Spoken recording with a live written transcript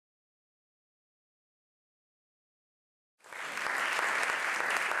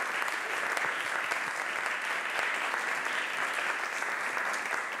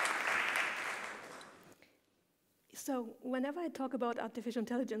So whenever I talk about artificial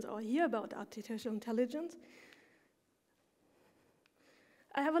intelligence or hear about artificial intelligence,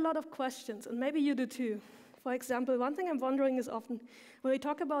 I have a lot of questions, and maybe you do too. For example, one thing I'm wondering is often, when we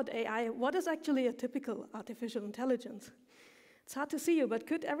talk about AI, what is actually a typical artificial intelligence? It's hard to see you, but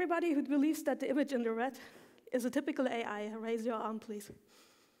could everybody who believes that the image in the red is a typical AI raise your arm, please?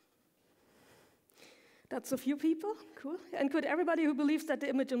 That's a few people, cool. And could everybody who believes that the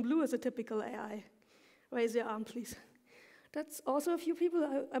image in blue is a typical AI raise your arm, please? That's also a few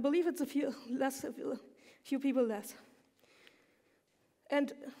people. I believe it's a few people less.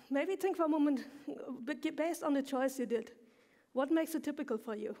 And maybe think for a moment, based on the choice you did, what makes it typical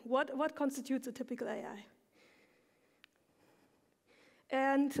for you? What constitutes a typical AI?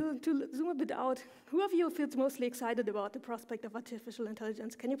 And to zoom a bit out, who of you feels mostly excited about the prospect of artificial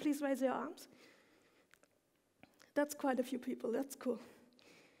intelligence? Can you please raise your arms? That's quite a few people, that's cool.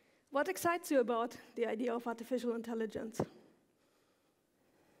 What excites you about the idea of artificial intelligence?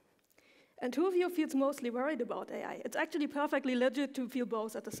 And who of you feels mostly worried about AI? It's actually perfectly legit to feel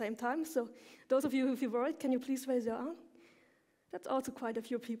both at the same time, so those of you who feel worried, can you please raise your arm? That's also quite a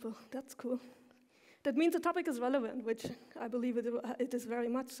few people, that's cool. That means the topic is relevant, which I believe it is very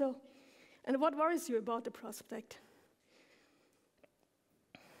much so. And what worries you about the prospect?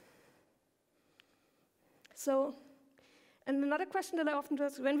 So, and another question that I often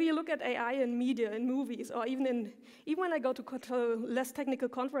ask, when we look at AI in media, in movies, or even when I go to less technical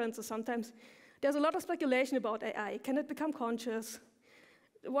conferences sometimes, there's a lot of speculation about AI. Can it become conscious?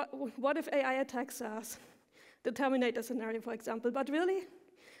 What if AI attacks us? The Terminator scenario, for example. But really,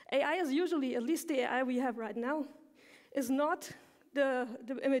 AI is usually, at least the AI we have right now, is not the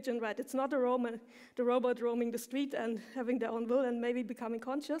image in red. It's not the robot roaming the street and having their own will and maybe becoming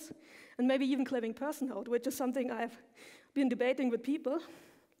conscious, and maybe even claiming personhood, which is something I've been debating with people.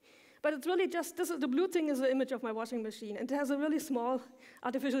 But it's really just, the blue thing is the image of my washing machine, and it has a really small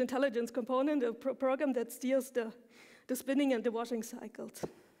artificial intelligence component, a program that steers the spinning and the washing cycles.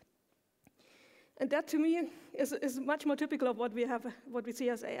 And that, to me, is much more typical of what we see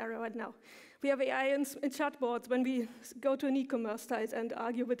as AI right now. We have AI in chatbots when we go to an e-commerce site and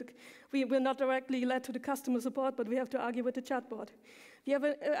argue with we're not directly led to the customer support, but we have to argue with the chatbot. We have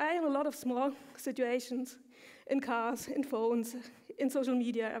AI in a lot of small situations, in cars, in phones, in social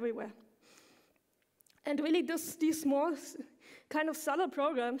media, everywhere. And really, these small, kind of subtle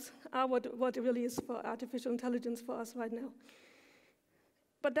programs are what it really is for artificial intelligence for us right now.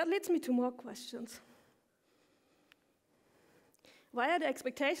 But that leads me to more questions. Why are the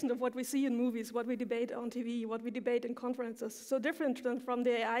expectations of what we see in movies, what we debate on TV, what we debate in conferences, so different from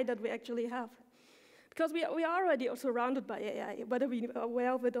the AI that we actually have? Because we are already surrounded by AI, whether we are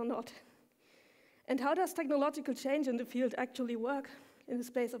aware of it or not. And how does technological change in the field actually work in the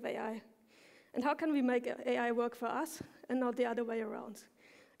space of AI? And how can we make AI work for us and not the other way around?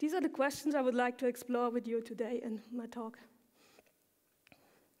 These are the questions I would like to explore with you today in my talk.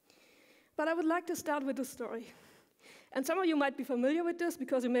 But I would like to start with a story. And some of you might be familiar with this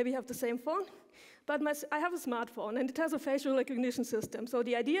because you maybe have the same phone, but I have a smartphone and it has a facial recognition system. So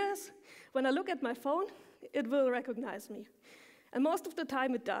the idea is, when I look at my phone, it will recognize me. And most of the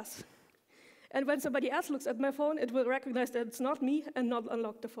time it does. And when somebody else looks at my phone, it will recognize that it's not me and not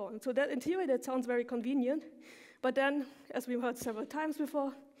unlock the phone. So that, in theory, that sounds very convenient. But then, as we've heard several times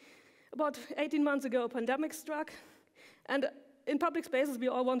before, about 18 months ago, a pandemic struck, and in public spaces, we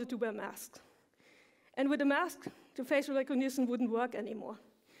all wanted to wear masks. And with a mask, the facial recognition wouldn't work anymore.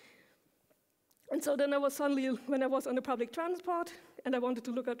 And so then I was suddenly, when I was on the public transport, and I wanted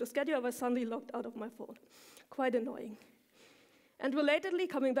to look up the schedule, I was suddenly locked out of my phone. Quite annoying. And relatedly,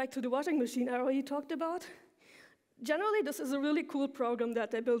 coming back to the washing machine I already talked about, generally this is a really cool program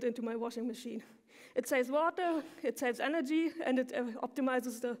that I built into my washing machine. It saves water, it saves energy, and it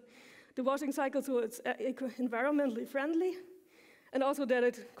optimizes the washing cycle so it's environmentally friendly, and also that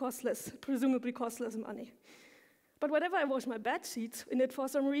it costs less, presumably costs less money. But whenever I wash my bed sheets in it for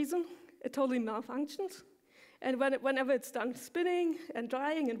some reason, it totally malfunctions. And whenever it's done spinning and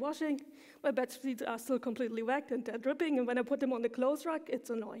drying and washing, my bed sheets are still completely wet and they're dripping, and when I put them on the clothes rack, it's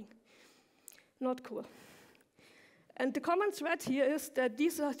annoying. Not cool. And the common thread here is that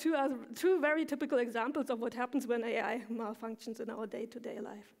these are two very typical examples of what happens when AI malfunctions in our day-to-day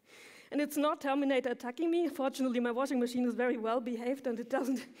life. And it's not Terminator attacking me. Fortunately, my washing machine is very well behaved and it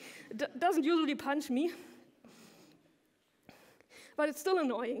doesn't usually punch me. But it's still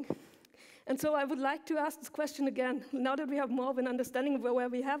annoying. And so I would like to ask this question again. Now that we have more of an understanding of where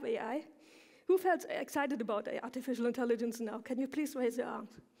we have AI, who felt excited about artificial intelligence now? Can you please raise your arms?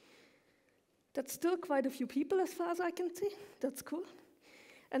 That's still quite a few people as far as I can see. That's cool.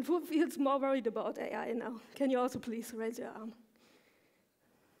 And who feels more worried about AI now? Can you also please raise your arm?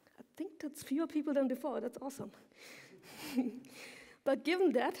 I think that's fewer people than before. That's awesome. But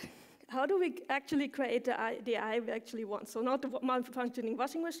given that, how do we actually create the AI we actually want? So not the malfunctioning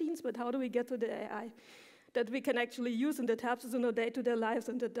washing machines, but how do we get to the AI that we can actually use and that helps us in our day-to-day lives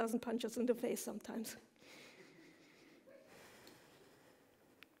and that doesn't punch us in the face sometimes?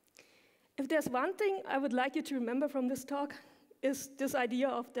 If there's one thing I would like you to remember from this talk, is this idea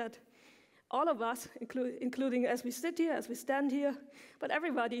of that all of us, including as we sit here, as we stand here, but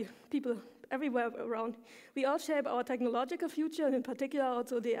everybody, people everywhere around, we all shape our technological future, and in particular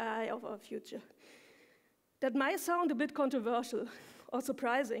also the AI of our future. That might sound a bit controversial or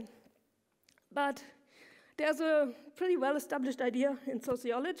surprising, but there's a pretty well-established idea in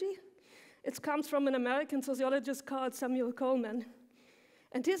sociology. It comes from an American sociologist called Samuel Coleman.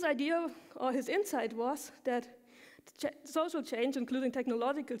 And his idea, or his insight, was that social change, including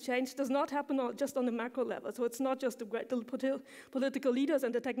technological change, does not happen just on the macro level. So it's not just the great political leaders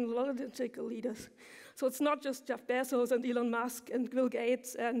and the technological leaders. So it's not just Jeff Bezos and Elon Musk and Bill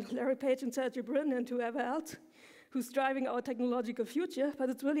Gates and Larry Page and Sergey Brin and whoever else who's driving our technological future, but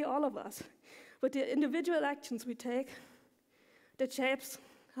it's really all of us. With the individual actions we take, that shapes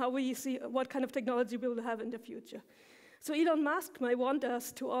how we see what kind of technology we will have in the future. So Elon Musk may want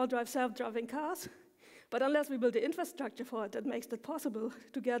us to all drive self-driving cars, but unless we build the infrastructure for it that makes that possible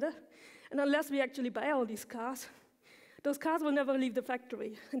together, and unless we actually buy all these cars, those cars will never leave the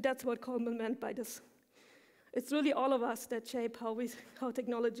factory. And that's what Coleman meant by this. It's really all of us that shape how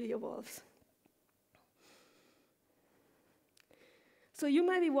technology evolves. So you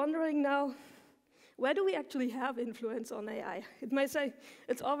may be wondering now, where do we actually have influence on AI? It may say,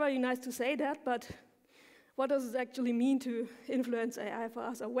 it's all very nice to say that, but what does it actually mean to influence AI for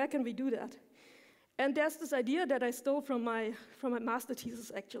us, or where can we do that? And there's this idea that I stole from my master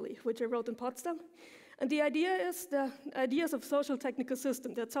thesis, actually, which I wrote in Potsdam. And the idea is the ideas of social technical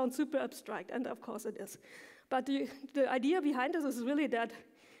system. That sounds super abstract, and of course it is. But the idea behind this is really that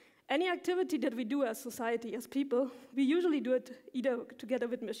any activity that we do as society, as people, we usually do it either together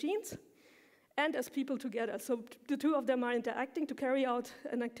with machines and as people together. So the two of them are interacting to carry out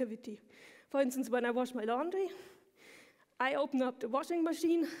an activity. For instance, when I wash my laundry, I open up the washing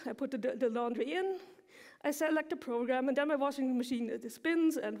machine, I put the laundry in, I select a program, and then my washing machine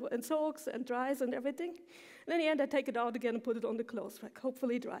spins and soaks and dries and everything. And in the end, I take it out again and put it on the clothes rack,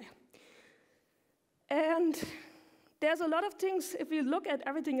 hopefully dry. And there's a lot of things, if we look at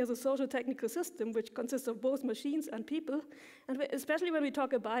everything as a social technical system, which consists of both machines and people, and especially when we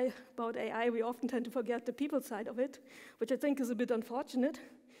talk about AI, we often tend to forget the people side of it, which I think is a bit unfortunate.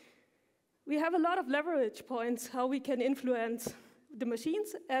 We have a lot of leverage points how we can influence the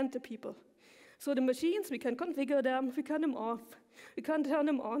machines and the people. So the machines, we can configure them, we can turn them off, we can turn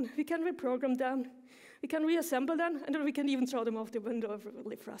them on, we can reprogram them, we can reassemble them, and then we can even throw them off the window if we're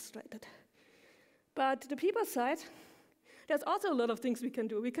really frustrated. But the people side, there's also a lot of things we can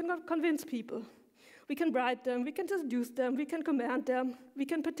do. We can convince people, we can bribe them, we can seduce them, we can command them, we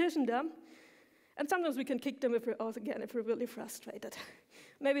can petition them, and sometimes we can kick them if we're really frustrated.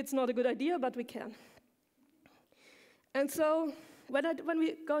 Maybe it's not a good idea, but we can. And so when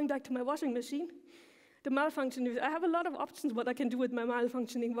we're going back to my washing machine, the malfunction, I have a lot of options what I can do with my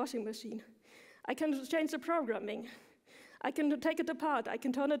malfunctioning washing machine. I can change the programming. I can take it apart. I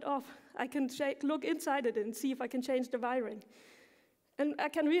can turn it off. I can look inside it and see if I can change the wiring. And I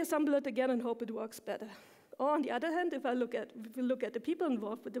can reassemble it again and hope it works better. Or on the other hand, if we look at the people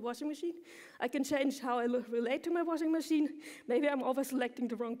involved with the washing machine, I can change how I relate to my washing machine. Maybe I'm always selecting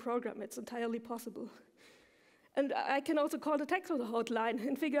the wrong program. It's entirely possible. And I can also call the tech hotline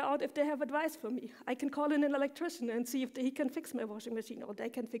and figure out if they have advice for me. I can call in an electrician and see if he can fix my washing machine or they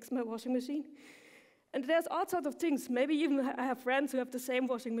can fix my washing machine. And there's all sorts of things. Maybe even I have friends who have the same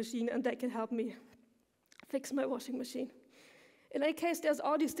washing machine and they can help me fix my washing machine. In any case, there's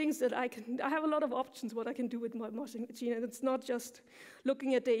all these things that I have a lot of options what I can do with my washing machine, and it's not just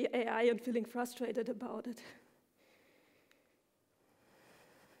looking at the AI and feeling frustrated about it.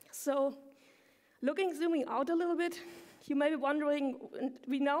 So, zooming out a little bit, you may be wondering,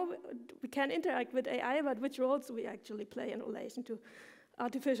 we can interact with AI, but which roles do we actually play in relation to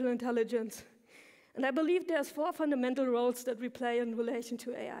artificial intelligence? And I believe there's 4 fundamental roles that we play in relation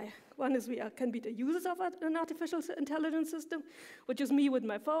to AI. One is we can be the users of an artificial intelligence system, which is me with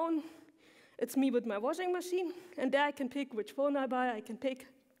my phone. It's me with my washing machine. And there I can pick which phone I buy. I can pick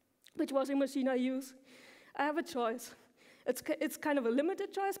which washing machine I use. I have a choice. It's kind of a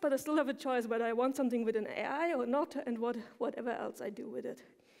limited choice, but I still have a choice whether I want something with an AI or not, and whatever else I do with it.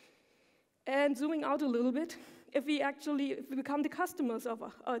 And zooming out a little bit, if we become the customers of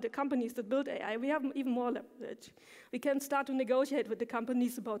the companies that build AI, we have even more leverage. We can start to negotiate with the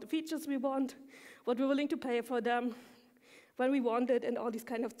companies about the features we want, what we're willing to pay for them, when we want it, and all these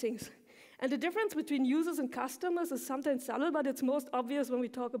kind of things. And the difference between users and customers is sometimes subtle, but it's most obvious when we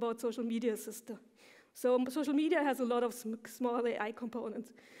talk about social media system. So social media has a lot of small AI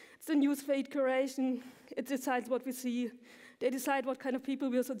components. It's the newsfeed curation, it decides what we see, they decide what kind of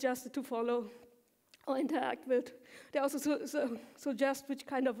people we're suggested to follow or interact with. They also suggest which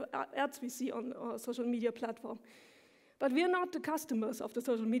kind of ads we see on our social media platform. But we're not the customers of the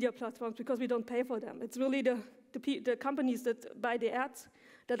social media platforms because we don't pay for them. It's really the companies that buy the ads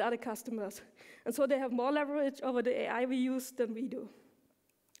that are the customers. And so they have more leverage over the AI we use than we do.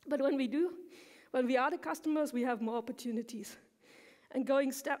 But when we are the customers, we have more opportunities. And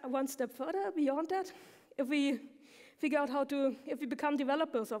going one step further beyond that, if we figure out if we become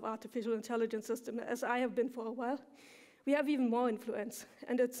developers of artificial intelligence systems, as I have been for a while, we have even more influence.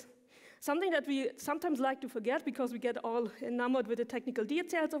 And it's something that we sometimes like to forget because we get all enamored with the technical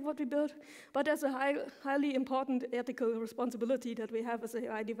details of what we build, but there's a highly important ethical responsibility that we have as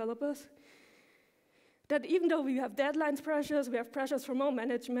AI developers. That even though we have deadlines pressures, we have pressures from our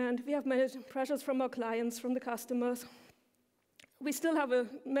management, we have pressures from our clients, from the customers, we still have to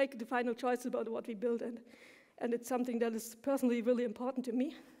make the final choice about what we build, and it's something that is personally really important to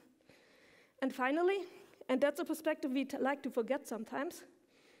me. And finally, and that's a perspective we like to forget sometimes,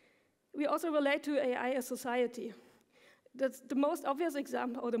 we also relate to AI as society. That's the most obvious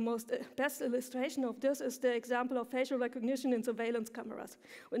example, or the best illustration of this is the example of facial recognition in surveillance cameras.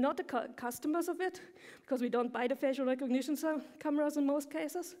 We're not the customers of it, because we don't buy the facial recognition cameras in most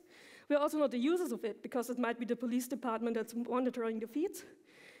cases. We're also not the users of it, because it might be the police department that's monitoring the feeds.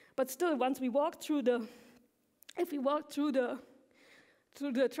 But still, once we walk through if we walk through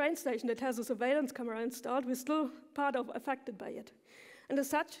the train station that has a surveillance camera installed, we're still affected by it. And as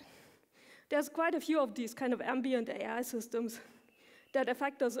such, there's quite a few of these kind of ambient AI systems that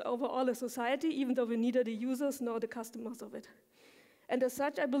affect us overall as society, even though we're neither the users nor the customers of it. And as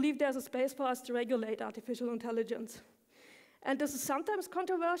such, I believe there's a space for us to regulate artificial intelligence. And this is sometimes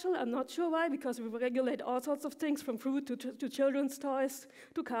controversial, I'm not sure why, because we regulate all sorts of things from food to children's toys,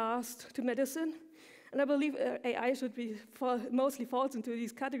 to cars, to medicine. And I believe AI mostly falls into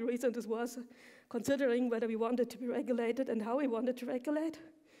these categories, and this was considering whether we want it to be regulated and how we want it to regulate.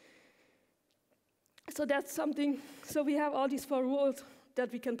 So that's something, so we have all these 4 rules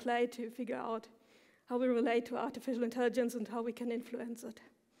that we can play to figure out how we relate to artificial intelligence and how we can influence it.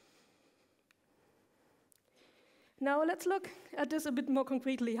 Now let's look at this a bit more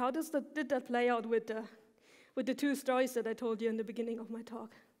concretely. How did that play out with the 2 stories that I told you in the beginning of my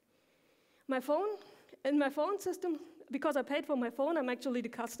talk? In my phone system, because I paid for my phone, I'm actually the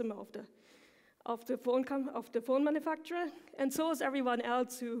customer of the phone manufacturer, and so is everyone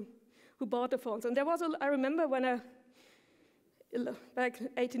else who bought the phones. And I remember back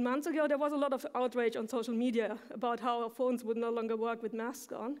 18 months ago, there was a lot of outrage on social media about how our phones would no longer work with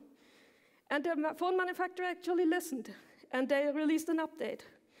masks on. And the phone manufacturer actually listened, and they released an update.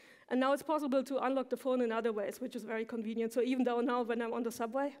 And now it's possible to unlock the phone in other ways, which is very convenient. So even though now when I'm on the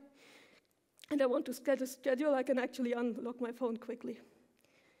subway and I want to schedule, I can actually unlock my phone quickly.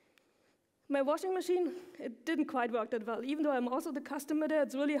 My washing machine, it didn't quite work that well. Even though I'm also the customer there,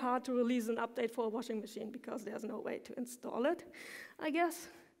 it's really hard to release an update for a washing machine because there's no way to install it, I guess.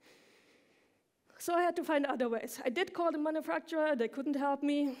 So I had to find other ways. I did call the manufacturer, they couldn't help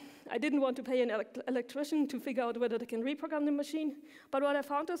me. I didn't want to pay an electrician to figure out whether they can reprogram the machine. But what I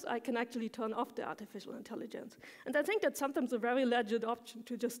found is I can actually turn off the artificial intelligence. And I think that's sometimes a very legit option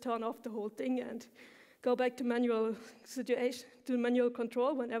to just turn off the whole thing and go back to manual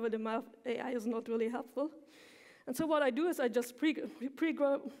control whenever the AI is not really helpful. And so what I do is I just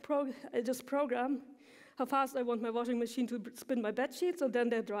program how fast I want my washing machine to spin my bed sheets, and then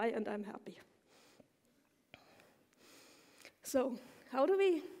they're dry and I'm happy. So how do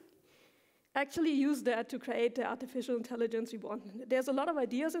we actually use that to create the artificial intelligence we want? There's a lot of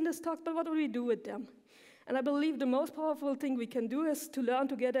ideas in this talk, but what do we do with them? And I believe the most powerful thing we can do is to learn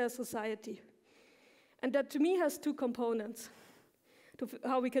together as society. And that, to me, has 2 components to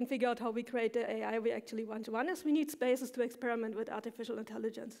how we can figure out how we create the AI we actually want. One is we need spaces to experiment with artificial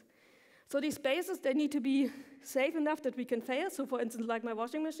intelligence. So these spaces, they need to be safe enough that we can fail. So for instance, like my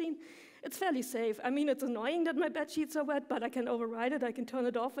washing machine, it's fairly safe. I mean, it's annoying that my bed sheets are wet, but I can override it, I can turn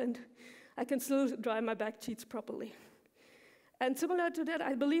it off, and I can still dry my bed sheets properly. And similar to that,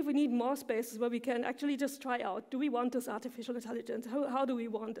 I believe we need more spaces where we can actually just try out, do we want this artificial intelligence? How do we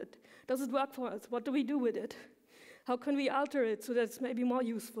want it? Does it work for us? What do we do with it? How can we alter it so that it's maybe more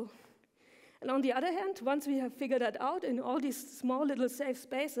useful? And on the other hand, once we have figured that out in all these small little safe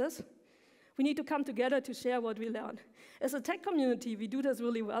spaces, we need to come together to share what we learn. As a tech community, we do this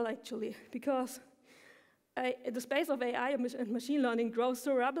really well, actually, because the space of AI and machine learning grows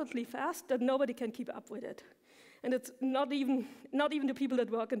so rapidly fast that nobody can keep up with it. And it's not even the people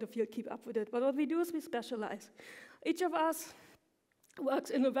that work in the field keep up with it. But what we do is we specialize. Each of us works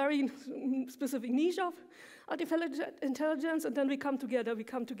in a very specific niche of artificial intelligence, and then we come together. We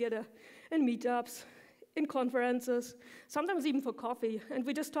come together in meetups, in conferences, sometimes even for coffee, and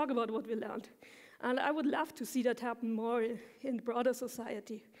we just talk about what we learned. And I would love to see that happen more in broader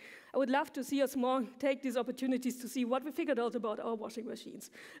society. I would love to see us more take these opportunities to see what we figured out about our washing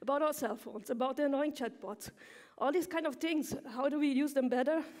machines, about our cell phones, about the annoying chatbots, all these kind of things. How do we use them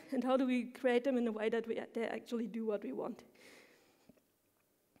better, and how do we create them in a way that they actually do what we want?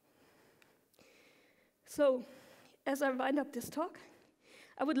 So, as I wind up this talk,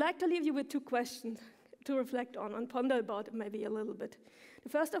 I would like to leave you with 2 questions to reflect on and ponder about maybe a little bit. The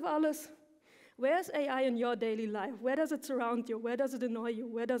first of all is, where is AI in your daily life? Where does it surround you? Where does it annoy you?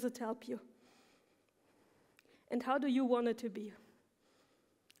 Where does it help you? And how do you want it to be?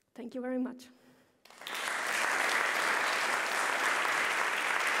 Thank you very much.